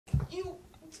You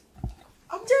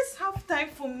just have time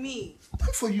for me.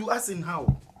 Time for you as in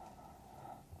how?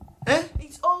 Eh?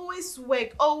 It's always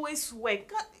work, always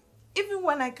work. Even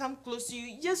when I come close to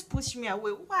you, you just push me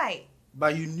away. Why?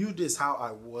 But you knew this how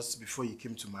I was before you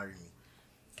came to marry me.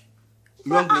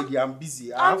 Young lady, I'm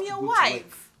busy. I have to your go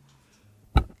wife.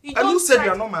 To work. And you said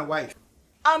you are not my wife.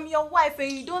 I'm your wife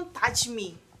and you don't touch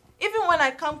me. Even when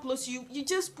I come close to you, you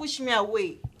just push me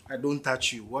away. I don't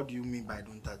touch you. What do you mean by I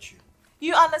don't touch you?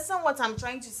 You understand what I'm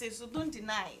trying to say, so don't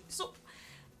deny. So,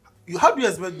 how do you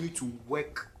expect me to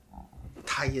work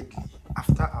tiredly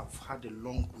after I've had a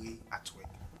long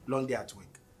day at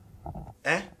work?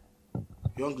 Eh?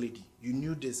 Young lady, you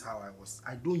knew this how I was.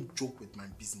 I don't joke with my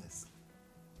business.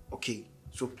 Okay,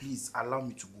 so please allow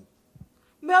me to go.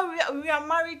 Well, we are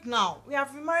married now. We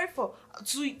have been married for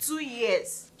two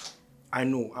years. I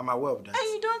know, I'm aware of that. And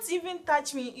you don't even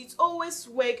touch me. It's always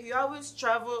work. You always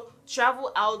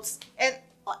travel out. And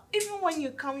even when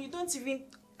you come, you don't even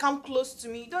come close to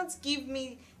me. You don't give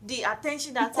me the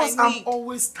attention that I need. Because I'm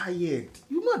always tired.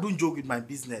 You know I don't joke with my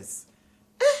business.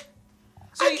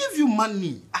 So I give you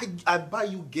money. I buy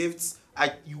you gifts.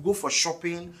 You go for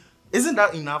shopping. Isn't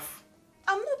that enough?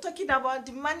 I'm not talking about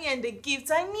the money and the gifts.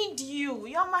 I need you.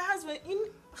 You're my husband.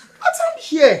 But I'm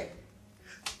here.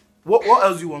 What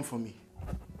else do you want from me?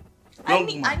 I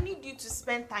need you to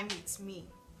spend time with me.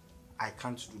 I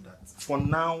can't do that. For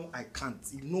now, I can't.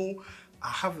 You know, I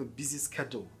have a busy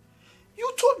schedule.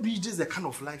 You told me this is the kind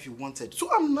of life you wanted. So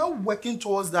I'm now working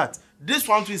towards that. This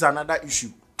one too is another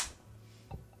issue.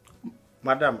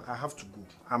 Madam, I have to go.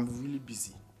 I'm really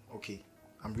busy. Okay?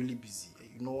 I'm really busy.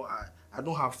 You know, I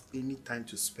don't have any time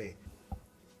to spare.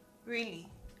 Really?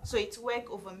 So it's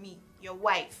work over me, your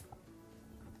wife.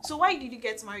 So why did you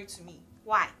get married to me?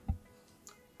 Why?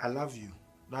 I love you.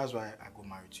 That's why I got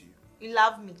married to you. You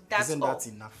love me. That's Isn't all. that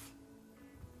enough?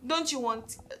 Don't you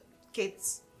want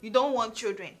kids? You don't want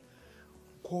children?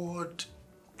 God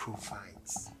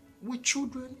provides. With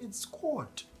children, it's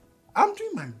God. I'm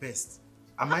doing my best.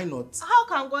 Am I not? How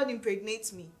can God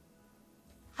impregnate me?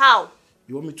 How?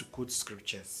 You want me to quote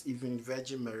scriptures? Even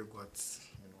Virgin Mary got,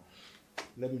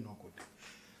 let me not go there.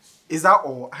 Is that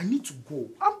all? I need to go.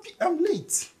 I'm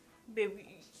late. Baby,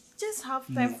 just have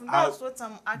time for me. That's what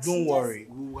I'm asking. Don't worry.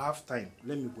 We will have time.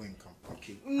 Let me go and come.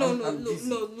 Okay.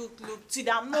 Look.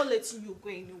 Today I'm not letting you go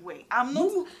anywhere. I'm not.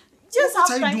 No. Just What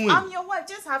have are you time. doing? I'm your wife.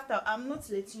 Just have time. I'm not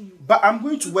letting you. But I'm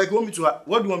going to work.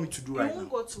 What do you want me to do right now? You won't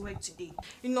go to work today.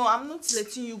 I'm not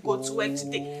letting you go to work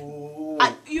today.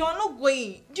 Oh. You are not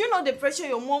going. Do you know the pressure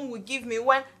your mom will give me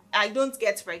when I don't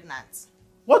get pregnant?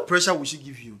 What pressure will she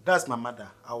give you? That's my mother.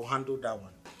 I will handle that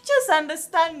one. Just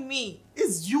understand me.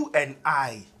 It's you and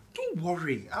I. Don't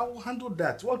worry. I will handle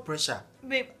that. What pressure?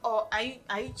 Babe, or are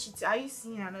you cheating? Are you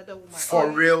seeing another woman?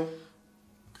 For real?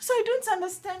 So I don't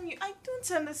understand you. I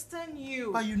don't understand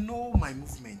you. But you know my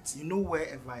movement. You know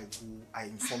wherever I go, I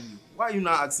inform you. Why are you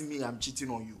now asking me I'm cheating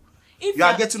on you? You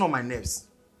are getting on my nerves.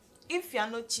 If you are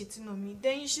not cheating on me,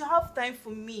 then you should have time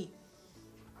for me.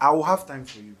 I will have time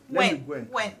for you. Let me go and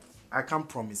when? Come. I can't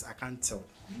promise. I can't tell.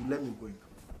 You let me go and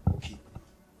come. Okay.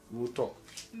 We will talk.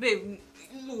 Babe,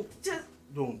 look, just...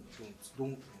 Don't.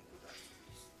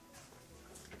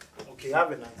 Okay,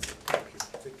 have a nice day. Okay,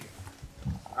 take care.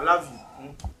 I love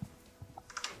you.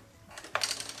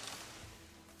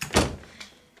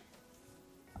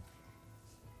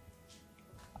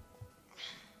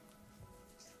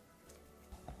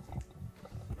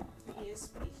 Yes,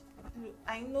 please. Look,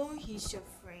 I know he's your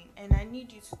friend and I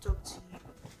need you to talk to him.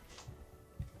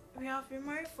 We have been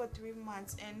married for 3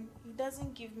 months and he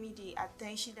doesn't give me the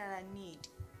attention that I need.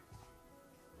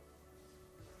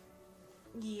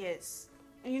 Yes.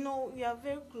 We are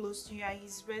very close to you. You are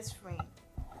his best friend.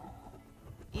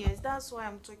 Yes, that's why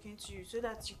I'm talking to you, so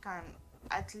that you can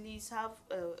at least have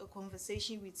a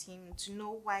conversation with him to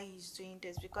know why he's doing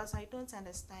this, because I don't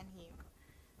understand him.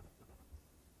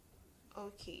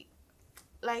 Okay.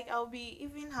 Like, I'll be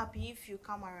even happy if you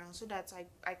come around so that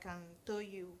I can tell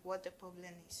you what the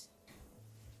problem is.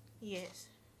 Yes.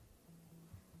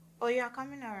 Oh, you are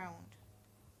coming around?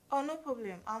 Oh, no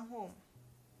problem. I'm home.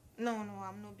 No,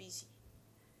 I'm not busy.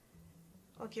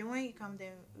 Okay, when you come,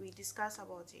 then we discuss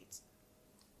about it.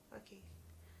 Okay.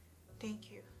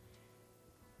 Thank you.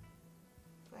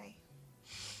 Bye.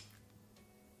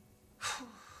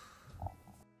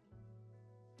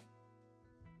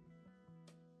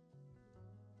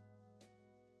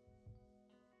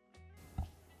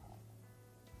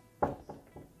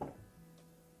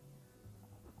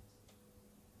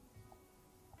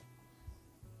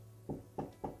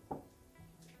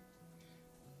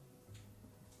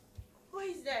 Who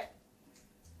is there?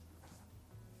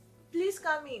 Please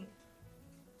come in.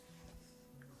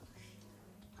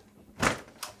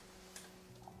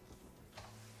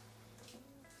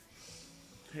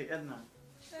 Hey, Edna.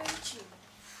 Thank you.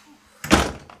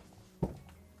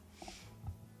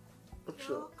 You're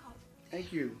Sure. welcome.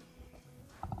 Thank you.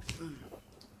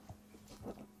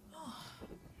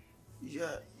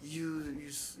 Yeah,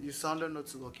 you sounded not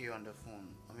too okay on the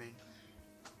phone. I mean,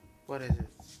 what is it?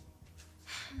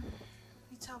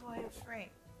 It's about your friend.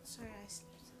 Sorry, I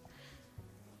slept.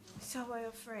 It's about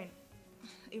your friend.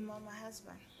 Imam, my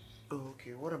husband. Oh,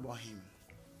 okay. What about him?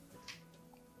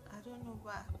 I don't know,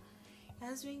 but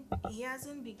he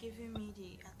hasn't been giving me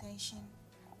the attention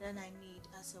that I need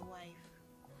as a wife.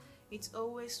 It's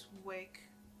always work,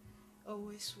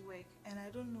 and I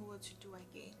don't know what to do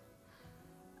again.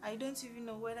 I don't even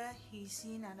know whether he's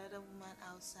seeing another woman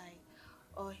outside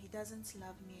or he doesn't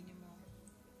love me anymore.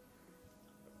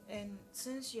 And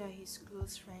since you're his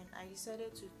close friend, I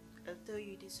decided to tell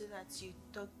you this so that you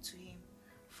talk to him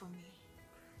for me.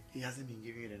 He hasn't been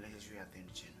giving you the necessary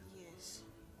attention. Yes.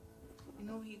 You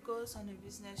know, he goes on a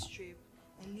business trip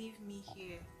and leave me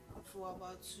here for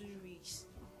about 2 weeks.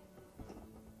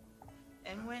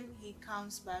 And when he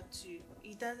comes back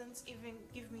he doesn't even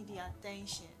give me the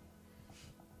attention.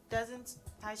 Doesn't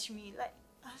touch me. Like,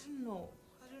 I don't know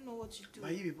what to do.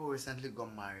 But you people recently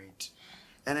got married.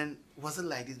 And then, was it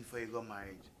like this before you got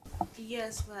married?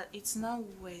 Yes, but it's now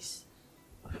worse.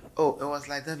 Oh, it was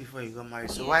like that before you got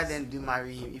married. So Yes. why then did you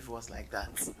marry him if it was like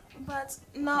that? But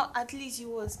now at least he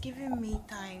was giving me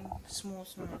time, small,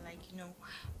 like, you know.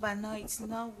 But now it's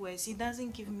now worse. He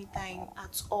doesn't give me time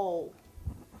at all.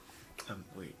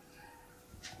 Wait.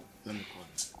 Let me call him.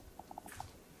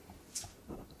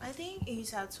 I think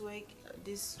he's at work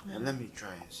this morning. Let me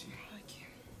try and see. Okay.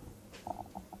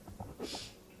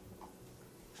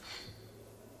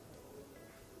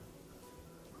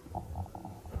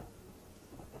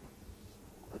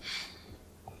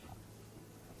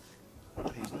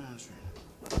 He's not answering.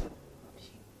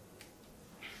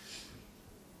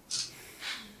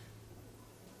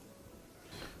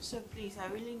 So please, I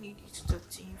really need you to talk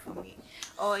to him for me.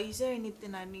 Or is there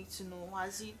anything I need to know?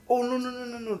 Has he? Oh,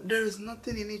 no. There is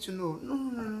nothing you need to know.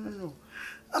 No.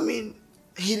 I mean,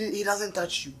 he doesn't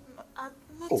touch you. Not.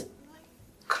 Oh.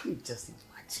 Can you just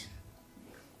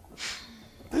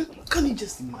imagine? Can you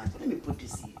just imagine? Let me put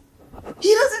this here.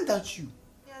 He doesn't touch you.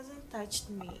 He hasn't touched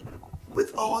me.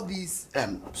 With all these,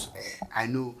 I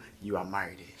know you are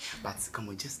married, but come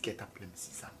on, just get up. Let me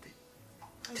see something.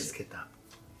 Just get up.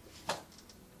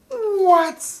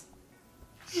 What?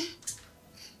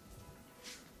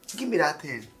 Give me that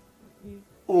thing.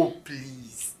 Oh,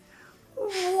 please.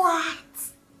 What?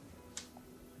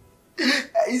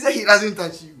 He said he doesn't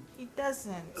touch you. He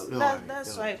doesn't. Don't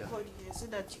That's worry, why I don't called you so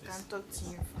that you can talk to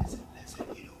him. Listen,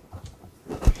 you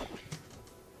know.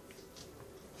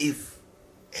 If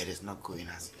it is not going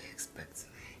as you expect,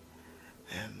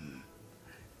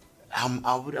 I'm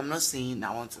not saying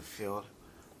I want to fill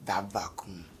that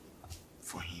vacuum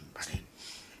for him, but then,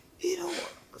 you know,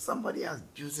 somebody as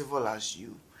beautiful as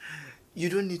you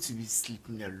don't need to be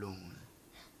sleeping alone.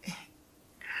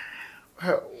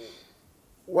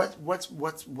 What?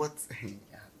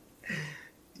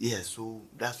 Yeah, so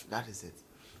that is it.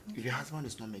 If your husband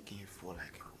is not making you feel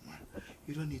like a woman,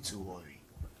 you don't need to worry.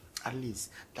 At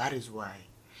least that is why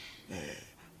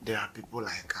there are people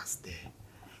like us there.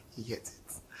 You get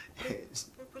it?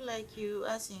 People like you,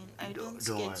 as in, I don't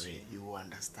Don't get worry, you will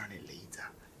understand it later.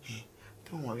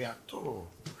 Don't worry at all.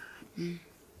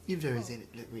 If there is any,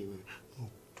 wait. No,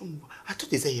 don't. I thought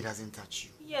they said he doesn't touch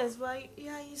you. Yes, but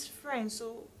yeah, he's friend,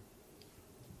 so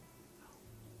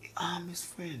I'm his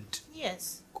friend.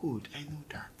 yes. Good, I know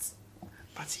that.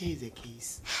 But here is the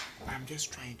case. I'm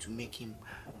just trying to make him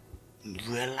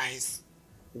realize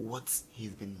what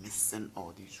he's been missing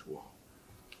all this while.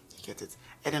 You get it?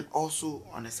 And then also,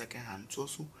 on the second hand, to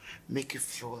also make you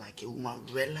feel like a woman,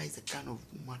 realize the kind of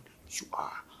woman you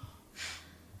are.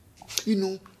 You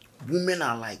know, women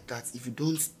are like that. If you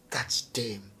don't touch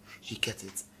them, you get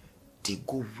it, they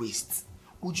go waste.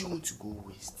 Would you want to go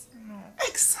waste? No.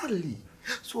 Exactly.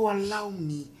 So allow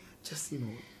me just,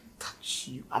 touch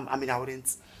you. I mean, I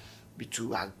wouldn't be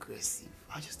too aggressive.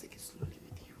 I'll just take it slowly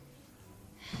with you.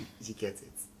 You get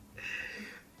it?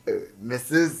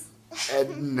 Mrs.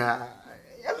 Edna.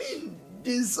 I mean,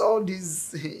 all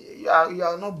this, you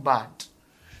are not bad.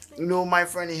 You know, my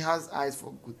friend, he has eyes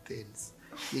for good things.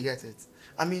 You get it?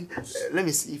 I mean, let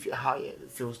me see how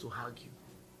it feels to hug you.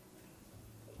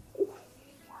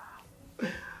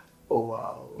 Oh,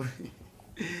 wow.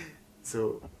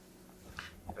 So,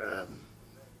 I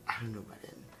don't know, but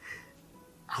then,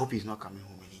 I hope he's not coming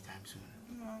home anytime soon.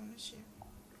 No, I'm not sure.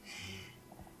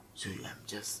 So,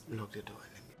 just lock the door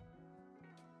and let me.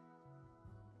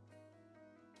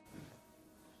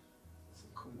 So,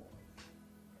 come on.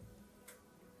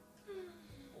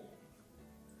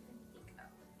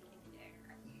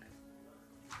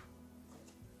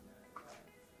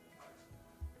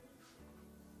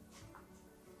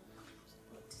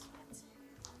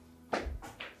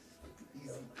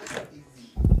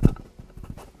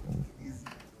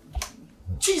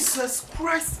 Jesus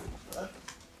Christ!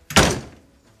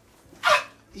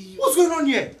 What's going on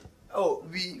here? Oh,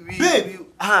 Babe!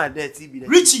 The TV.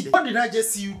 Richie, what did I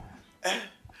just see you?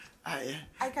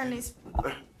 I can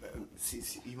explain.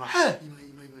 Please.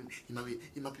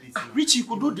 Richie, you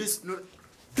could do this. No.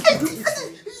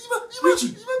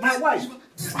 Richie, my wife.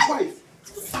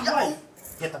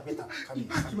 Get up. Come here.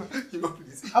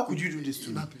 Please. How could you do this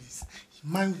to me? Please.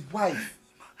 My wife.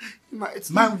 It's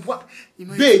My not wife.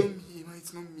 Babe.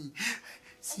 It's not me.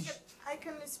 See. I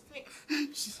can explain.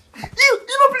 Please.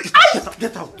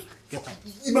 Get out.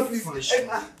 Please. Foolish.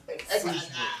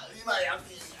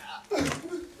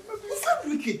 Stop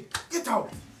wicked. Get out.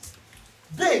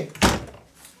 Babe.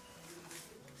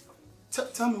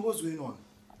 Tell me what's going on.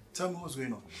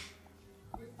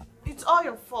 It's all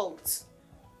your fault.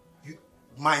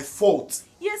 My fault.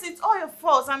 Yes, it's all your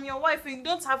fault. I'm your wife and you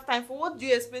don't have time for what do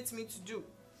you expect me to do?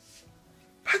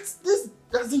 But this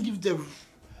doesn't give the...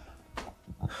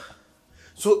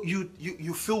 So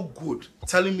you feel good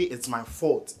telling me it's my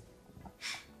fault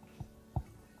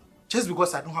just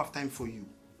because I don't have time for you?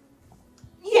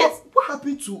 Yes. What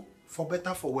happened to for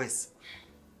better for worse?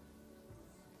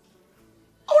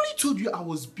 I only told you I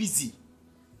was busy.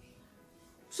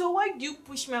 So why do you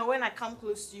push me when I come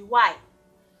close to you? Why?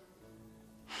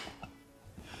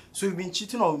 So you've been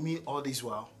cheating on me all this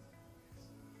while?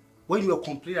 When you were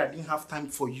complaining I didn't have time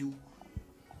for you?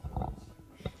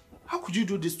 How could you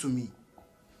do this to me?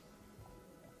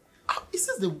 Is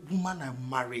this the woman I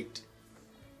married?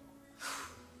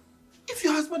 If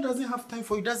your husband doesn't have time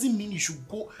for you, doesn't mean you should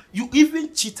go. You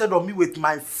even cheated on me with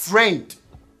my friend.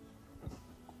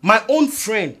 My own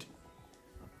friend.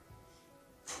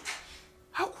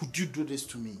 How could you do this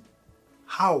to me?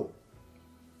 How?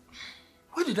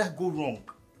 Where did I go wrong?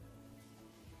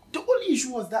 The only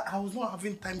issue was that I was not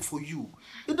having time for you.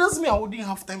 It doesn't mean I wouldn't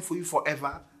have time for you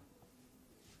forever.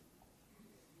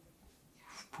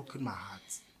 You've broken my heart.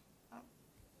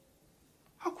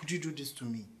 How could you do this to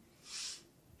me?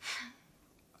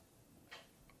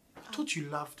 I thought you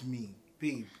loved me,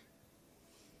 babe.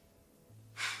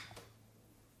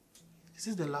 Is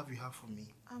this the love you have for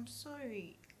me? I'm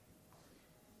sorry.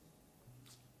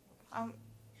 I'm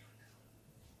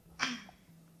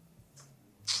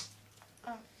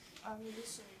really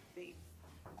sorry, babe.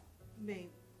 Babe.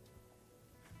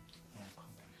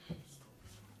 I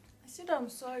said I'm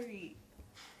sorry.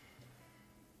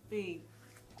 Babe.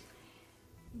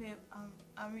 Babe,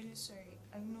 I'm really sorry.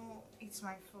 I know it's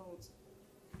my fault.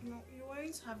 You know, you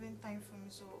weren't having time for me,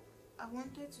 so I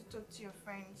wanted to talk to your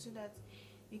friend so that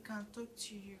he can talk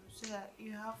to you, so that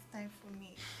you have time for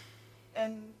me.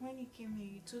 And when he came here,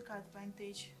 you took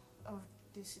advantage of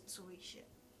the situation.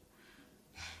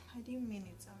 I didn't mean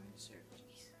it. I'm really sorry,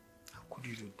 please. How could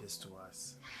you do this to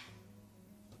us?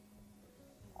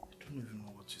 I don't even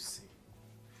know what to say.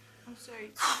 I'm sorry.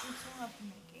 It won't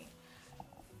happen again.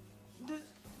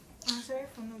 I'm sorry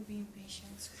for not being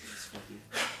patient. Please forgive me.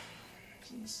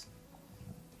 Please.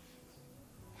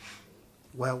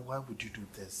 Well, why would you do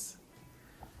this?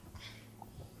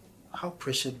 How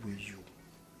pressured were you?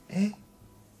 Eh?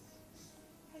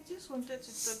 I just wanted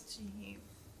to talk to him.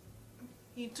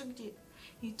 He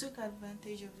took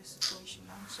advantage of the situation.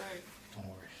 I'm sorry. Don't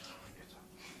worry.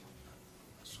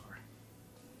 Sorry.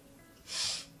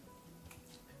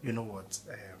 You know what?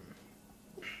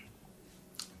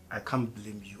 I can't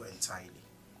blame you entirely.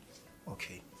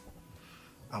 Okay.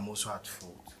 I'm also at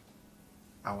fault.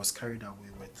 I was carried away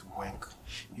with work.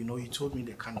 You know, you told me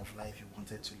the kind of life you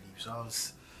wanted to live. So I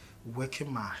was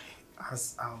working my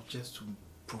ass out just to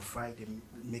provide and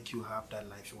make you have that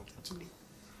life you wanted to live.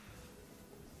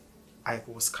 I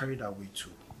was carried away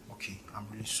too. Okay, I'm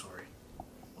really sorry.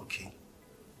 Okay,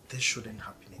 this shouldn't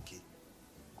happen again.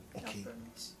 Okay. I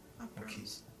promise. Okay.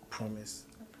 Promise.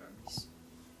 I promise.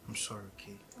 I'm sorry.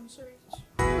 Okay. I'm sorry.